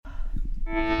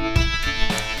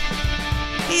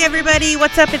Hey everybody,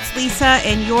 what's up? It's Lisa,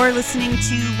 and you're listening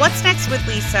to What's Next with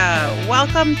Lisa.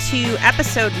 Welcome to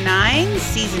episode 9,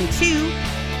 season 2.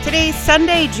 Today's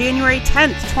Sunday, January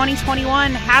 10th,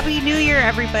 2021. Happy New Year,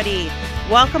 everybody.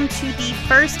 Welcome to the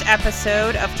first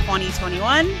episode of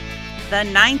 2021, the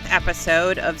 9th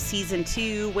episode of season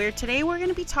 2, where today we're going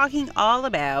to be talking all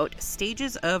about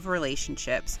stages of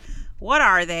relationships. What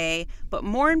are they? But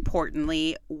more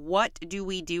importantly, what do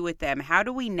we do with them? How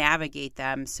do we navigate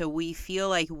them so we feel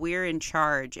like we're in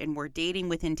charge and we're dating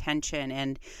with intention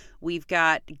and we've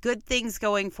got good things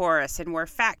going for us and we're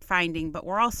fact-finding, but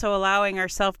we're also allowing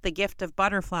ourselves the gift of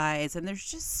butterflies. And there's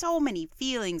just so many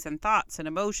feelings and thoughts and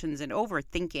emotions and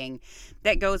overthinking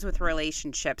that goes with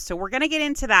relationships. So we're going to get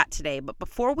into that today. But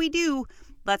before we do,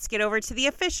 let's get over to the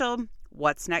official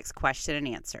What's Next question and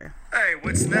answer. Hey,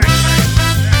 what's next?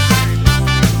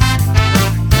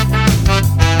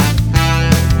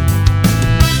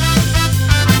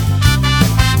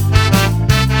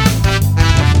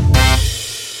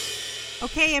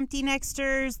 Okay, Empty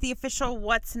Nexters, the official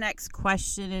What's Next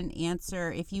question and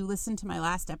answer. If you listened to my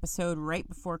last episode right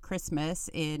before Christmas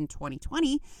in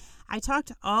 2020, I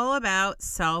talked all about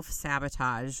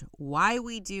self-sabotage, why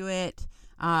we do it,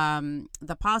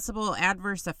 the possible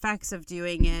adverse effects of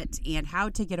doing it, and how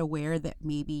to get aware that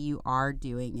maybe you are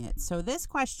doing it. So this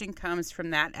question comes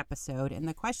from that episode, and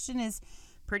the question is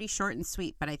pretty short and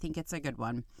sweet, but I think it's a good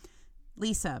one.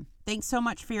 Lisa, thanks so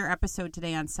much for your episode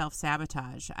today on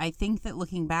self-sabotage. I think that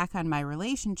looking back on my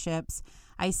relationships,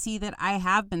 I see that I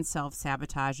have been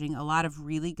self-sabotaging a lot of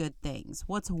really good things.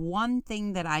 What's one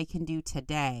thing that I can do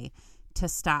today to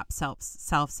stop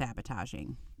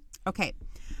self-sabotaging? Okay,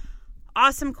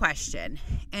 awesome question.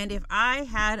 And if I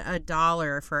had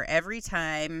 $1 for every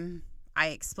time I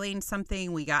explained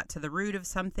something, we got to the root of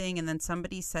something, and then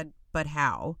somebody said, but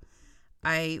how?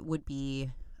 I would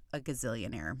be a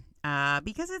gazillionaire.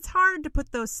 Because it's hard to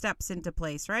put those steps into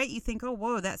place, right? You think, oh,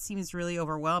 whoa, that seems really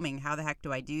overwhelming. How the heck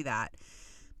do I do that?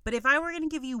 But if I were going to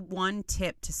give you one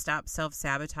tip to stop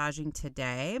self-sabotaging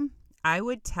today, I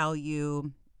would tell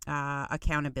you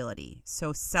accountability.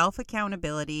 So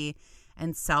self-accountability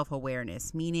and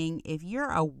self-awareness, meaning if you're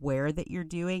aware that you're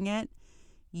doing it,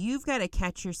 you've got to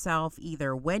catch yourself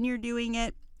either when you're doing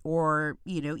it or,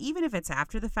 even if it's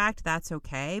after the fact, that's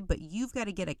okay. But you've got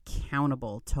to get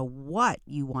accountable to what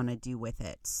you want to do with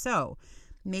it. So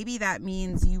maybe that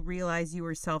means you realize you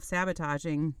were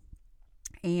self-sabotaging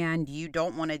and you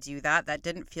don't want to do that. That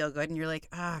didn't feel good. And you're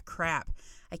like, crap,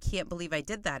 I can't believe I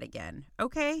did that again.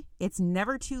 Okay, it's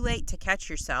never too late to catch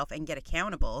yourself and get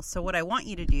accountable. So what I want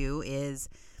you to do is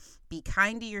be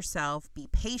kind to yourself, be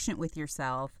patient with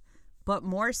yourself, but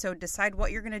more so decide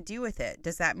what you're going to do with it.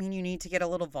 Does that mean you need to get a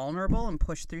little vulnerable and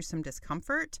push through some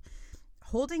discomfort?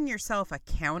 Holding yourself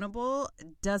accountable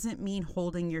doesn't mean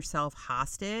holding yourself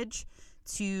hostage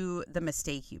to the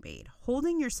mistake you made.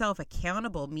 Holding yourself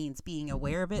accountable means being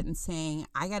aware of it and saying,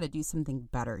 I got to do something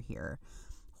better here.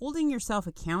 Holding yourself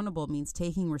accountable means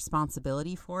taking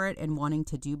responsibility for it and wanting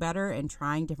to do better and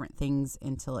trying different things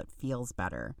until it feels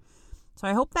better. So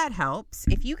I hope that helps.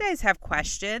 If you guys have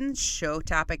questions, show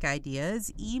topic ideas,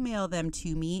 email them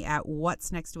to me at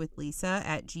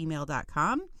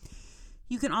whatsnextwithlisa@gmail.com.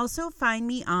 You can also find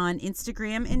me on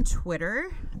Instagram and Twitter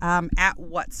at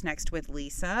What's Next with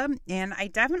Lisa. And I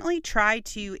definitely try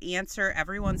to answer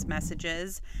everyone's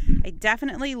messages. I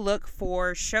definitely look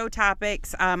for show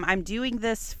topics. I'm doing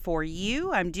this for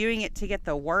you. I'm doing it to get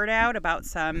the word out about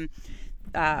some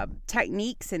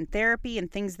techniques and therapy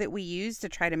and things that we use to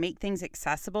try to make things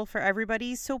accessible for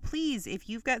everybody. So please, if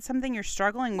you've got something you're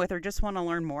struggling with or just want to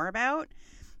learn more about,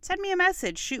 send me a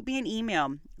message, shoot me an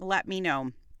email, let me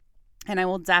know, and I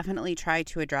will definitely try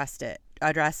to address it.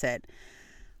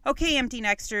 Okay, Empty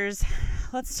Nexters,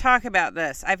 let's talk about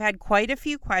this. I've had quite a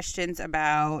few questions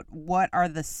about what are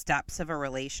the steps of a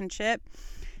relationship.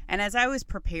 And as I was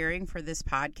preparing for this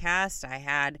podcast, I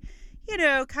had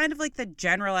kind of like the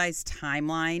generalized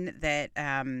timeline that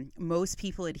most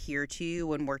people adhere to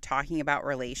when we're talking about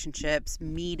relationships,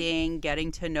 meeting, getting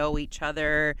to know each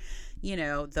other,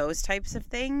 those types of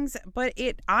things. But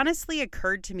it honestly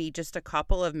occurred to me just a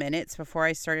couple of minutes before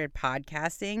I started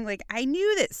podcasting. Like, I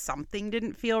knew that something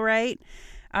didn't feel right.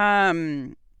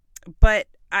 But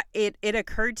it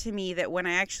occurred to me that when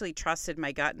I actually trusted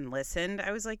my gut and listened,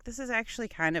 I was like, this is actually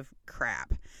kind of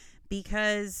crap.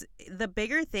 Because the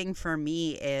bigger thing for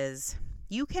me is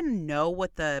you can know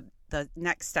what the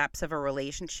next steps of a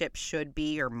relationship should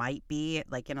be or might be,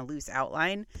 like in a loose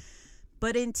outline.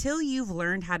 But until you've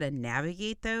learned how to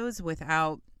navigate those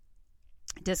without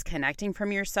disconnecting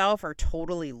from yourself or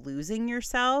totally losing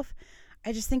yourself,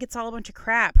 I just think it's all a bunch of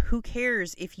crap. Who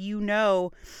cares if you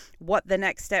know what the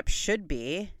next step should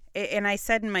be? And I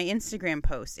said in my Instagram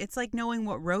post, it's like knowing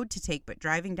what road to take, but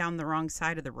driving down the wrong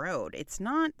side of the road. It's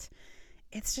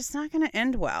just not going to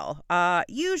end well.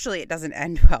 Usually it doesn't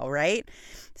end well, right?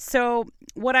 So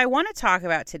what I want to talk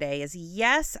about today is,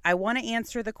 yes, I want to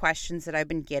answer the questions that I've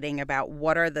been getting about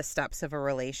what are the steps of a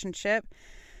relationship.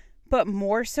 But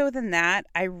more so than that,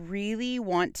 I really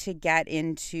want to get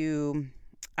into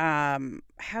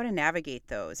how to navigate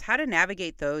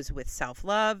those with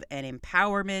self-love and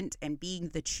empowerment and being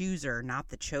the chooser, not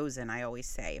the chosen. I always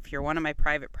say, if you're one of my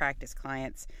private practice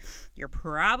clients, you're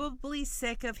probably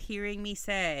sick of hearing me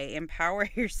say, empower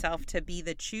yourself to be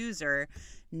the chooser,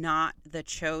 not the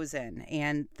chosen.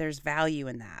 And there's value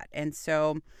in that. And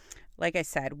so, like I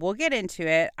said, we'll get into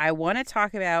it. I want to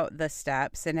talk about the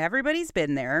steps, and everybody's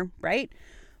been there, right?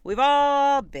 We've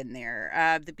all been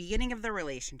there. The beginning of the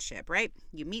relationship, right?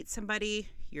 You meet somebody,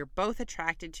 you're both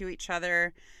attracted to each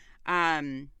other,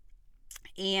 and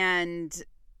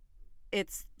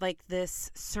it's like this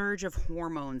surge of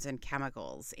hormones and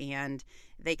chemicals, and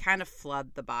they kind of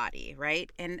flood the body,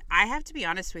 right? And I have to be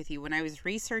honest with you, when I was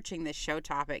researching this show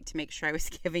topic to make sure I was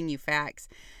giving you facts,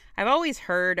 I've always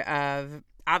heard of,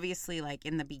 obviously, like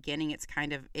in the beginning, it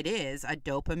is a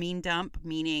dopamine dump,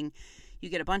 meaning you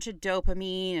get a bunch of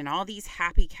dopamine and all these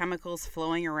happy chemicals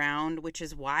flowing around, which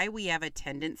is why we have a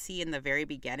tendency in the very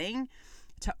beginning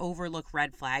to overlook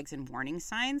red flags and warning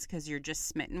signs, because you're just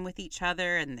smitten with each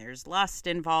other and there's lust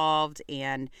involved.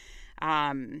 And,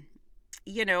 and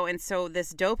so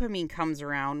this dopamine comes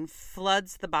around,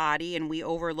 floods the body, and we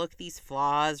overlook these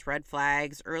flaws, red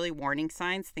flags, early warning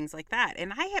signs, things like that.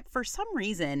 And I had, for some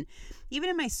reason,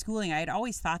 even in my schooling, I had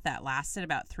always thought that lasted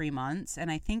about 3 months. And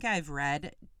I think I've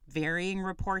read varying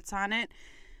reports on it,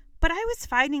 but I was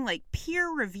finding like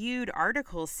peer-reviewed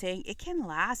articles saying it can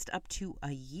last up to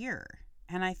a year.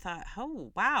 And I thought,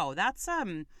 oh wow, that's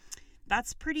a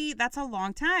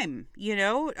long time,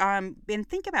 and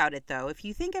think about it though. If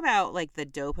you think about like the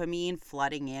dopamine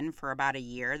flooding in for about a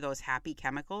year, those happy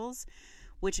chemicals,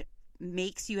 which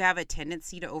makes you have a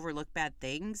tendency to overlook bad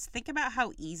things, think about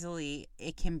how easily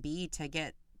it can be to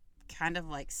get kind of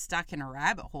like stuck in a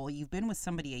rabbit hole. You've been with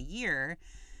somebody a year,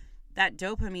 that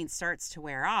dopamine starts to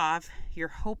wear off. You're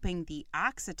hoping the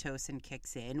oxytocin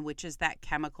kicks in, which is that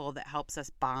chemical that helps us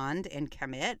bond and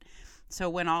commit. So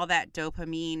when all that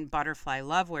dopamine butterfly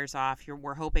love wears off,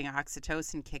 we're hoping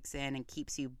oxytocin kicks in and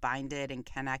keeps you binded and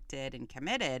connected and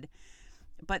committed.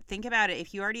 But think about it,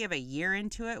 if you already have a year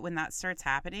into it when that starts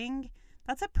happening,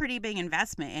 that's a pretty big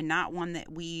investment, and not one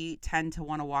that we tend to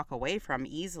want to walk away from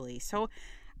easily. So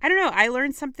I don't know. I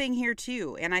learned something here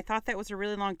too. And I thought that was a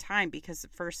really long time, because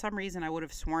for some reason I would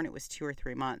have sworn it was 2 or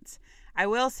 3 months. I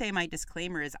will say my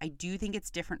disclaimer is I do think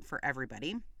it's different for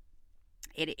everybody.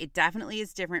 It definitely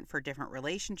is different for different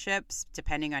relationships,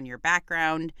 depending on your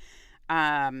background,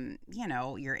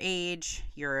 your age,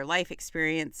 your life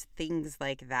experience, things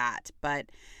like that. But,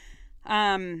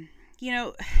 my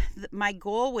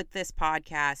goal with this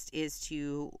podcast is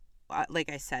to,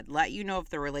 like I said, let you know of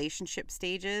the relationship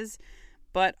stages,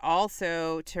 but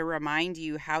also to remind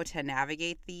you how to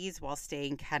navigate these while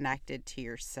staying connected to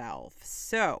yourself.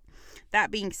 So,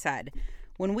 that being said,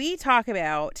 when we talk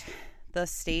about the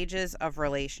stages of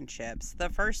relationships, the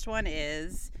first one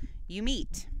is you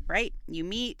meet, right? You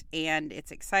meet and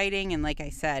it's exciting. And like I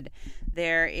said,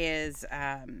 there is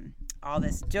all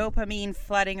this dopamine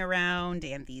flooding around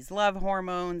and these love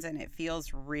hormones, and it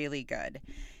feels really good.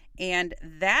 And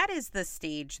that is the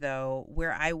stage, though,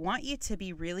 where I want you to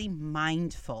be really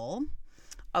mindful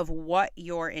of what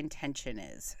your intention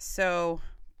is. So,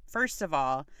 first of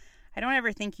all, I don't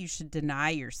ever think you should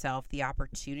deny yourself the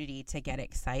opportunity to get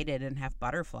excited and have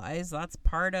butterflies. That's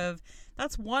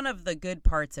one of the good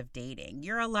parts of dating.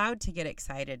 You're allowed to get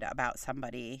excited about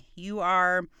somebody. You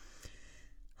are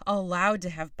allowed to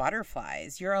have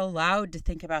butterflies. You're allowed to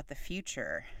think about the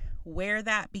future. Where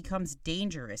that becomes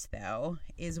dangerous, though,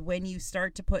 is when you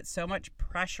start to put so much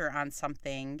pressure on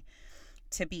something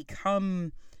to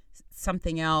become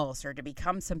something else or to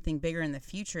become something bigger in the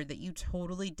future that you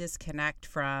totally disconnect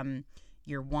from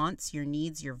your wants, your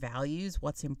needs, your values,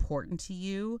 what's important to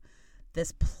you,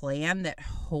 this plan that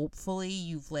hopefully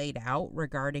you've laid out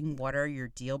regarding what are your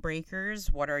deal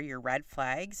breakers, what are your red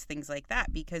flags, things like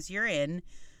that, because you're in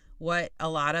what a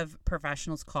lot of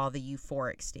professionals call the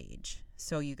euphoric stage.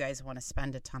 So you guys want to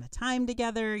spend a ton of time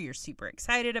together. You're super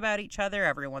excited about each other.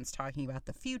 Everyone's talking about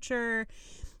the future.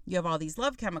 You have all these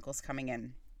love chemicals coming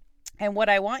in. And what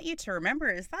I want you to remember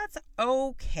is that's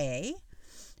okay.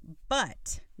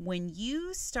 But when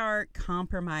you start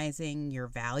compromising your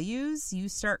values, you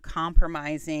start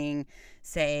compromising,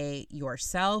 say,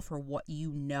 yourself or what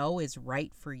you know is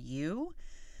right for you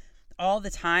all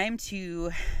the time to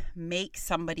make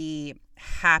somebody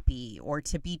happy or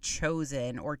to be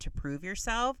chosen or to prove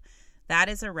yourself, that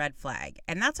is a red flag.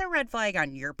 And that's a red flag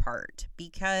on your part,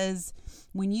 because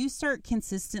when you start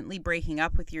consistently breaking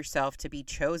up with yourself to be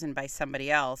chosen by somebody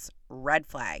else, red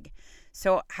flag.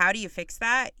 So how do you fix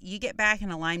that? You get back in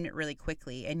alignment really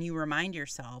quickly and you remind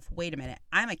yourself, wait a minute,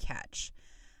 I'm a catch.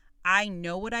 I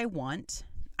know what I want.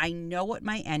 I know what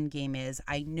my end game is.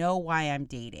 I know why I'm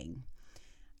dating.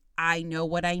 I know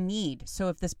what I need. So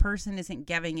if this person isn't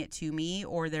giving it to me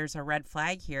or there's a red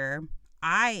flag here,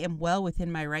 I am well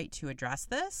within my right to address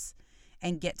this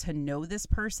and get to know this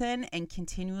person and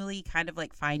continually kind of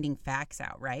like finding facts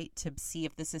out, right? To see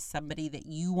if this is somebody that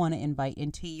you want to invite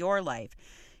into your life.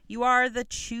 You are the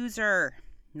chooser,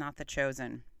 not the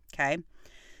chosen, okay?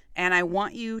 And I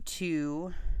want you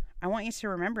to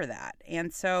remember that.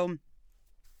 And so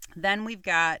then we've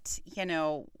got,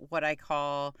 what I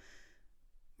call,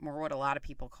 or what a lot of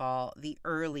people call, the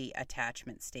early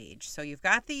attachment stage. So you've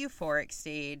got the euphoric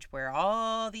stage where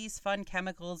all these fun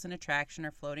chemicals and attraction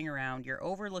are floating around. You're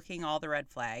overlooking all the red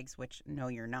flags, which no,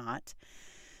 you're not,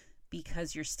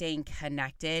 because you're staying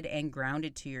connected and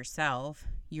grounded to yourself.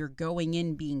 You're going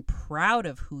in being proud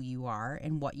of who you are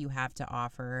and what you have to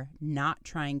offer, not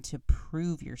trying to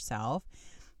prove yourself.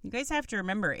 You guys have to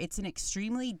remember, it's an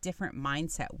extremely different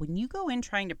mindset. When you go in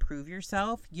trying to prove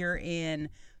yourself, you're in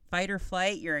fight or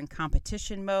flight, you're in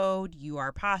competition mode, you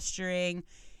are posturing.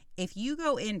 If you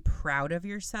go in proud of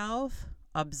yourself,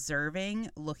 observing,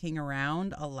 looking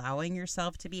around, allowing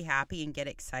yourself to be happy and get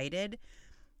excited,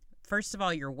 first of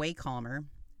all, you're way calmer.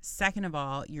 Second of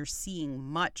all, you're seeing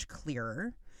much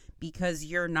clearer because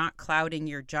you're not clouding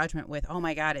your judgment with, oh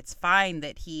my God, it's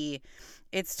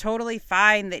totally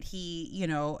fine that he,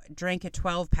 drank a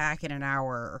 12-pack in an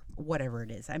hour or whatever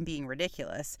it is. I'm being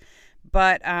ridiculous.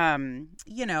 But,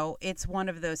 it's one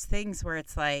of those things where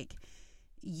it's like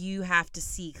you have to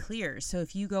see clear. So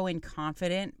if you go in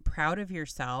confident, proud of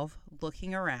yourself,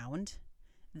 looking around,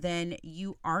 then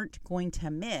you aren't going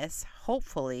to miss,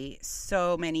 hopefully,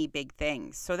 so many big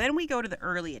things. So then we go to the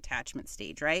early attachment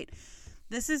stage, right?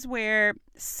 This is where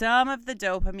some of the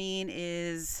dopamine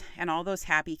is, and all those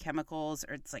happy chemicals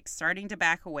are, it's like starting to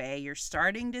back away. You're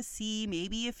starting to see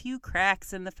maybe a few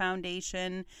cracks in the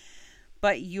foundation,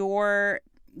 but you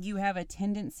have a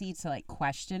tendency to like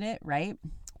question it, right?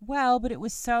 Well, but it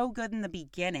was so good in the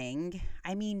beginning.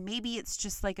 I mean, maybe it's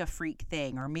just like a freak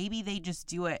thing, or maybe they just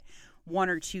do it one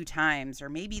or two times, or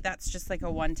maybe that's just like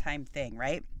a one-time thing,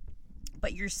 right?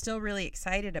 But you're still really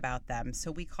excited about them.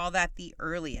 So we call that the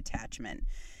early attachment.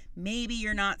 Maybe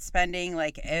you're not spending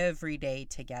like every day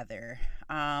together.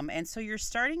 And so you're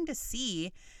starting to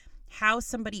see how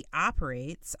somebody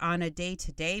operates on a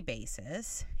day-to-day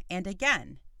basis. And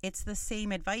again, it's the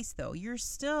same advice though. You're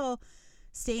still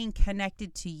staying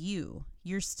connected to you.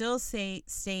 You're still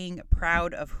staying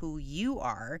proud of who you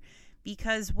are.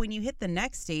 Because when you hit the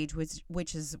next stage,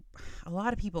 which is, a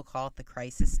lot of people call it the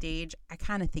crisis stage. I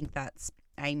kind of think that's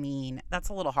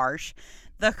a little harsh.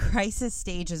 The crisis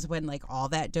stage is when like all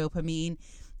that dopamine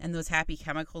and those happy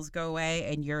chemicals go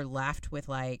away and you're left with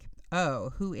like,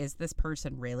 oh, who is this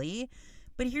person really?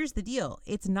 But here's the deal.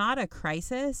 It's not a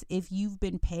crisis if you've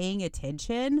been paying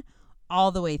attention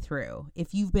all the way through.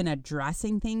 If you've been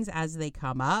addressing things as they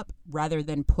come up rather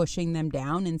than pushing them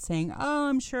down and saying, oh,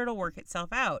 I'm sure it'll work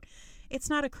itself out. It's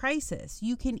not a crisis.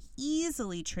 You can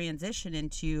easily transition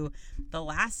into the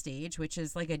last stage, which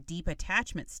is like a deep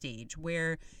attachment stage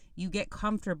where you get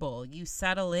comfortable, you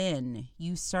settle in,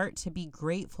 you start to be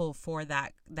grateful for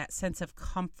that sense of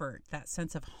comfort, that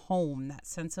sense of home, that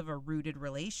sense of a rooted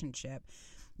relationship.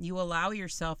 You allow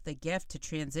yourself the gift to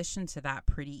transition to that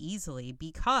pretty easily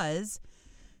because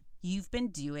you've been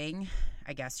doing,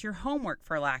 I guess, your homework,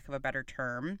 for lack of a better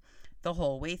term, the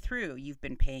whole way through. You've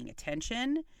been paying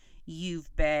attention.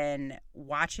 You've been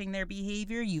watching their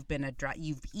behavior. You've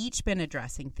each been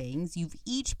addressing things. You've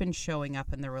each been showing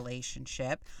up in the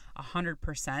relationship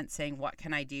 100%, saying, what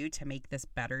can I do to make this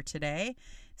better today?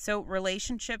 So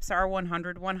relationships are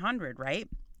 100-100, right?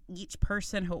 Each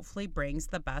person hopefully brings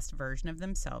the best version of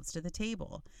themselves to the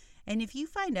table. And if you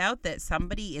find out that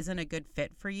somebody isn't a good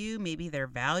fit for you, maybe their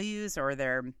values or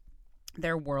their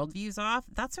worldview's off,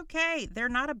 that's okay. They're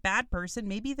not a bad person.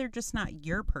 Maybe they're just not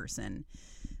your person.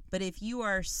 But if you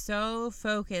are so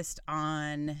focused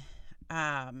on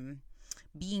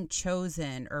being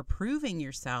chosen or proving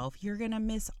yourself, you're going to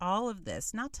miss all of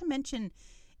this. Not to mention,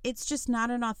 it's just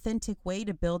not an authentic way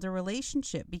to build a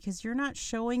relationship because you're not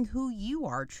showing who you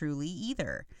are truly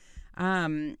either.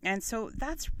 And so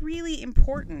that's really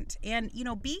important. And,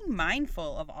 being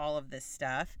mindful of all of this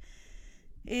stuff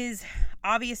is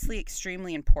obviously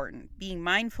extremely important. Being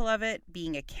mindful of it,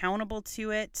 being accountable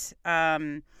to it.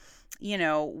 When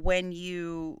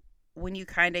you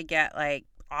kind of get like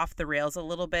off the rails a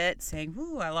little bit, saying,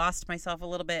 "Ooh, I lost myself a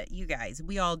little bit." You guys,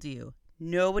 we all do.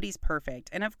 Nobody's perfect.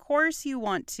 And of course you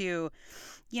want to,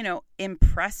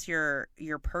 impress your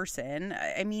person.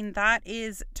 I mean, that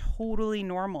is totally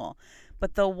normal.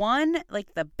 But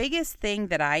the biggest thing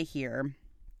that I hear,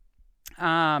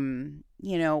 when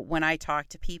I talk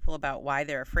to people about why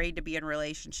they're afraid to be in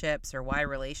relationships or why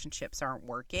relationships aren't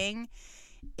working,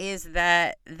 is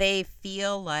that they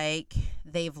feel like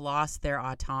they've lost their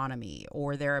autonomy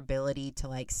or their ability to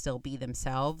like still be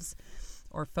themselves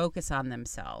or focus on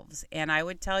themselves. And I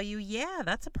would tell you, yeah,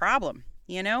 that's a problem.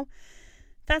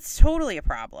 That's totally a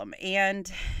problem.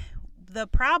 And the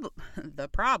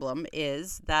problem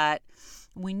is that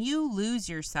when you lose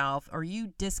yourself or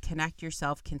you disconnect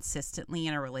yourself consistently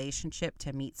in a relationship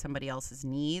to meet somebody else's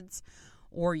needs,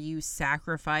 or you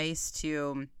sacrifice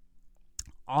to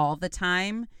all the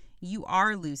time, you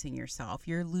are losing yourself.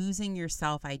 You're losing your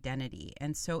self-identity.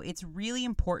 And so it's really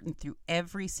important through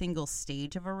every single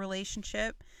stage of a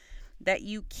relationship that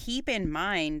you keep in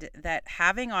mind that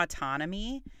having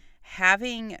autonomy,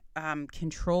 having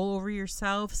control over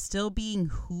yourself, still being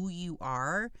who you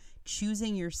are,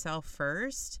 choosing yourself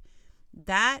first,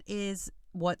 that is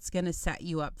what's going to set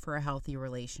you up for a healthy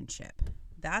relationship.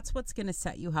 That's what's going to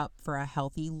set you up for a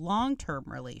healthy long-term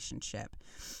relationship.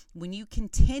 When you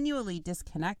continually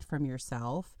disconnect from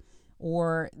yourself,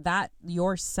 or that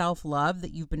your self-love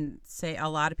that a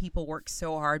lot of people work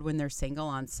so hard when they're single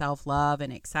on self-love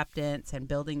and acceptance and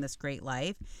building this great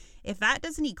life. If that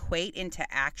doesn't equate into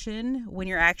action when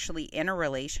you're actually in a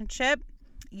relationship,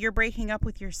 you're breaking up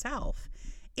with yourself.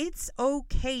 It's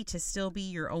okay to still be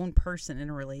your own person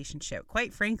in a relationship.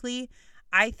 Quite frankly,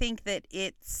 I think that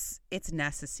it's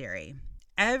necessary.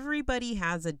 Everybody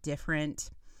has a different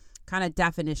kind of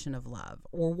definition of love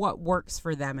or what works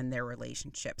for them in their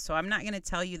relationship. So I'm not going to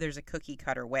tell you there's a cookie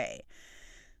cutter way.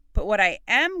 But what I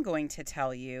am going to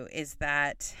tell you is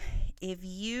that if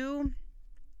you're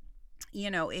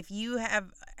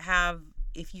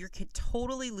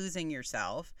totally losing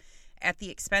yourself at the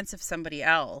expense of somebody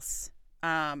else,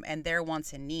 and their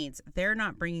wants and needs, they're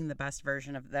not bringing the best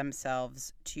version of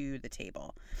themselves to the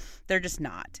table. They're just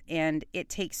not. And it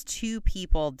takes two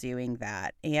people doing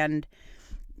that. And,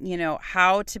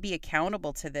 how to be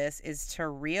accountable to this is to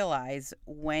realize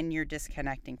when you're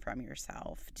disconnecting from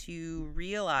yourself, to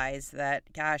realize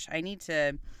that, gosh, I need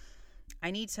to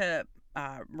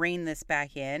rein this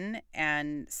back in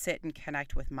and sit and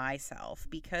connect with myself,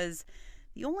 because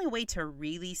the only way to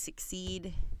really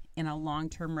succeed in a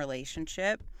long-term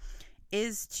relationship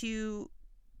is to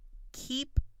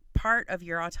keep part of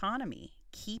your autonomy,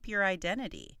 keep your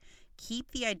identity,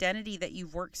 keep the identity that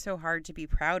you've worked so hard to be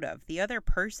proud of. The other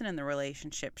person in the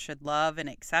relationship should love and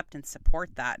accept and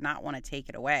support that, not want to take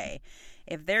it away.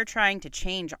 If they're trying to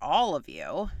change all of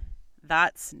you,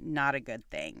 that's not a good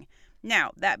thing.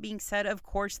 Now, that being said, of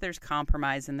course, there's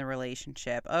compromise in the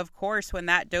relationship. Of course, when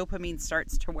that dopamine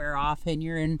starts to wear off and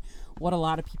you're in what a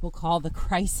lot of people call the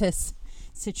crisis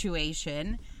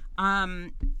situation,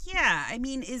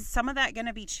 is some of that going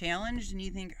to be challenged? And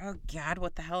you think, oh, God,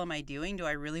 what the hell am I doing? Do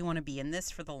I really want to be in this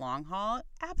for the long haul?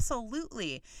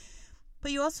 Absolutely.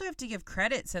 But you also have to give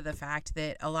credit to the fact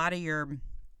that a lot of your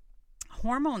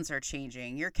hormones are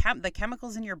changing. The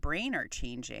chemicals in your brain are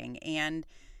changing. And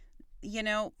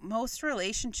most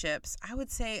relationships, I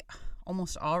would say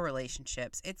almost all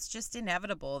relationships, it's just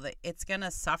inevitable that it's going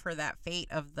to suffer that fate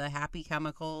of the happy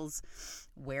chemicals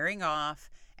wearing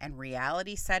off and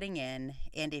reality setting in.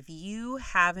 And if you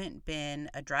haven't been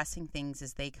addressing things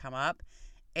as they come up,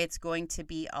 it's going to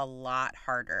be a lot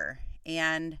harder.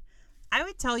 And I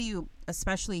would tell you,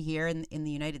 especially here in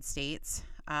the United States,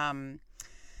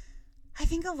 I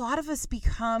think a lot of us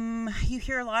you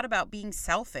hear a lot about being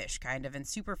selfish kind of and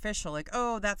superficial, like,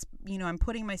 oh, that's, I'm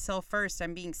putting myself first,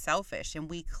 I'm being selfish. And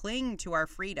we cling to our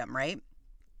freedom, right?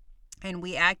 And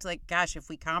we act like, gosh, if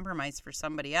we compromise for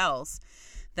somebody else,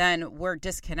 then we're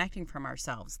disconnecting from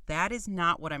ourselves. That is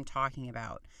not what I'm talking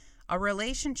about. A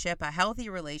relationship, a healthy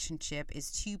relationship,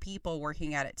 is two people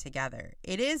working at it together.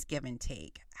 It is give and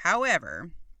take.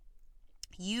 However,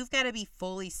 you've got to be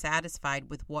fully satisfied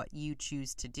with what you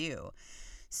choose to do.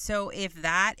 So if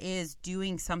that is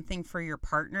doing something for your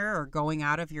partner or going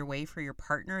out of your way for your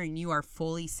partner and you are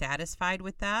fully satisfied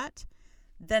with that,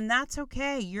 then that's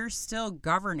okay. You're still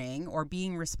governing or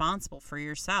being responsible for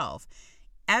yourself.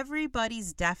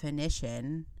 Everybody's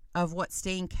definition of what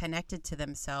staying connected to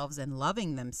themselves and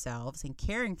loving themselves and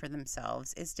caring for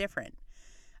themselves is different.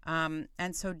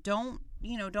 And so don't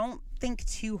think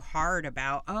too hard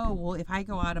about, oh, well, if I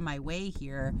go out of my way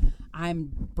here,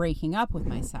 I'm breaking up with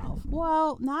myself.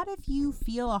 Well, not if you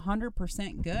feel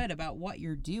 100% good about what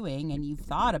you're doing and you've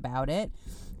thought about it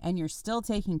and you're still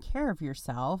taking care of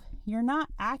yourself. You're not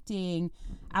acting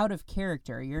out of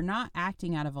character. You're not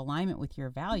acting out of alignment with your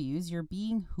values. You're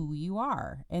being who you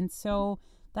are. And so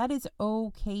that is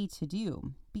okay to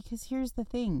do, because here's the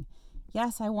thing.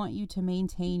 Yes, I want you to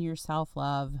maintain your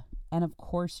self-love and, of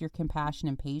course, your compassion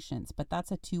and patience, but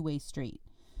that's a two-way street.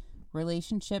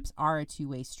 Relationships are a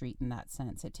two-way street in that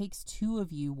sense. It takes two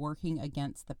of you working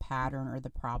against the pattern or the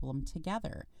problem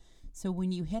together. So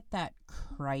when you hit that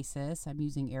crisis, I'm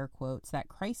using air quotes, that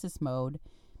crisis mode,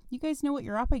 you guys know what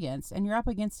you're up against, and you're up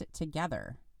against it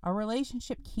together. A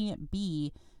relationship can't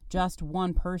be just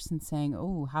one person saying,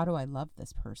 oh, how do I love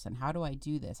this person? How do I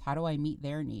do this? How do I meet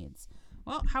their needs?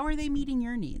 Well, how are they meeting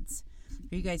your needs?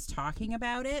 Are you guys talking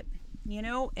about it?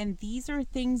 And these are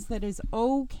things that is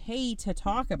okay to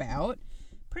talk about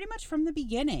pretty much from the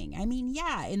beginning. I mean,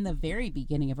 yeah, in the very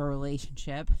beginning of a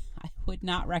relationship, I would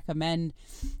not recommend,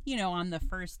 on the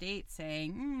first date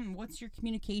saying, what's your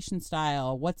communication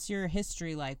style? What's your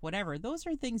history like? Whatever. Those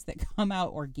are things that come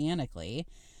out organically.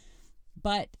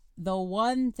 But the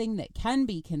one thing that can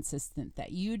be consistent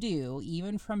that you do,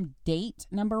 even from date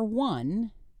number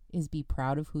 1, is be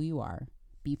proud of who you are.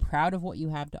 Be proud of what you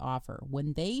have to offer.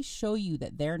 When they show you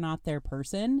that they're not their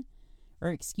person,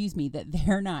 that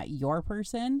they're not your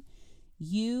person,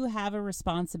 you have a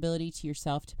responsibility to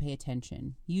yourself to pay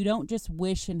attention. You don't just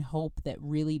wish and hope that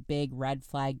really big red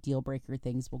flag deal breaker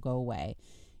things will go away.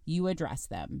 You address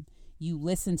them. You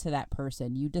listen to that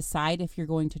person. You decide if you're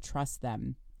going to trust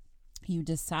them. You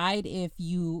decide if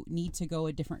you need to go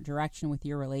a different direction with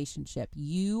your relationship.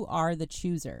 You are the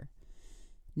chooser,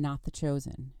 not the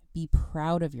chosen. Be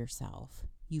proud of yourself.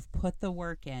 You've put the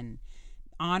work in.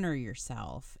 Honor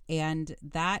yourself. And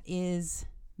that is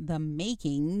the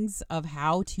makings of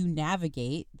how to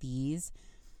navigate these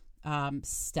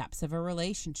steps of a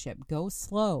relationship. Go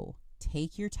slow.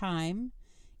 Take your time.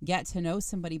 Get to know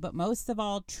somebody. But most of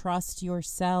all, trust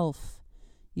yourself.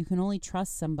 You can only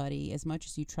trust somebody as much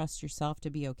as you trust yourself to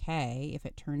be okay if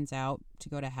it turns out to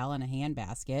go to hell in a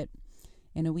handbasket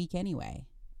in a week anyway.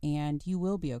 And you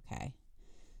will be okay.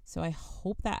 So I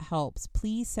hope that helps.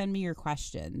 Please send me your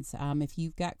questions. If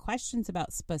you've got questions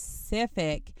about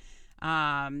specific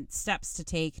steps to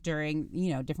take during,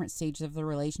 different stages of the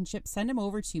relationship, send them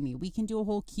over to me. We can do a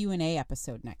whole Q&A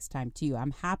episode next time too.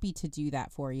 I'm happy to do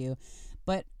that for you.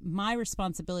 But my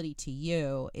responsibility to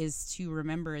you is to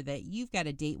remember that you've got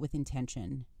to date with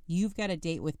intention. You've got to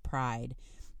date with pride.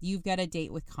 You've got to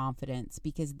date with confidence,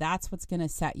 because that's what's going to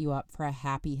set you up for a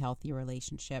happy, healthy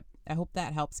relationship. I hope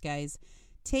that helps, guys.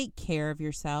 Take care of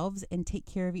yourselves and take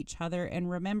care of each other. And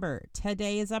remember,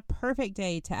 today is a perfect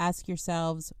day to ask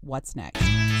yourselves, what's next?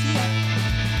 See ya.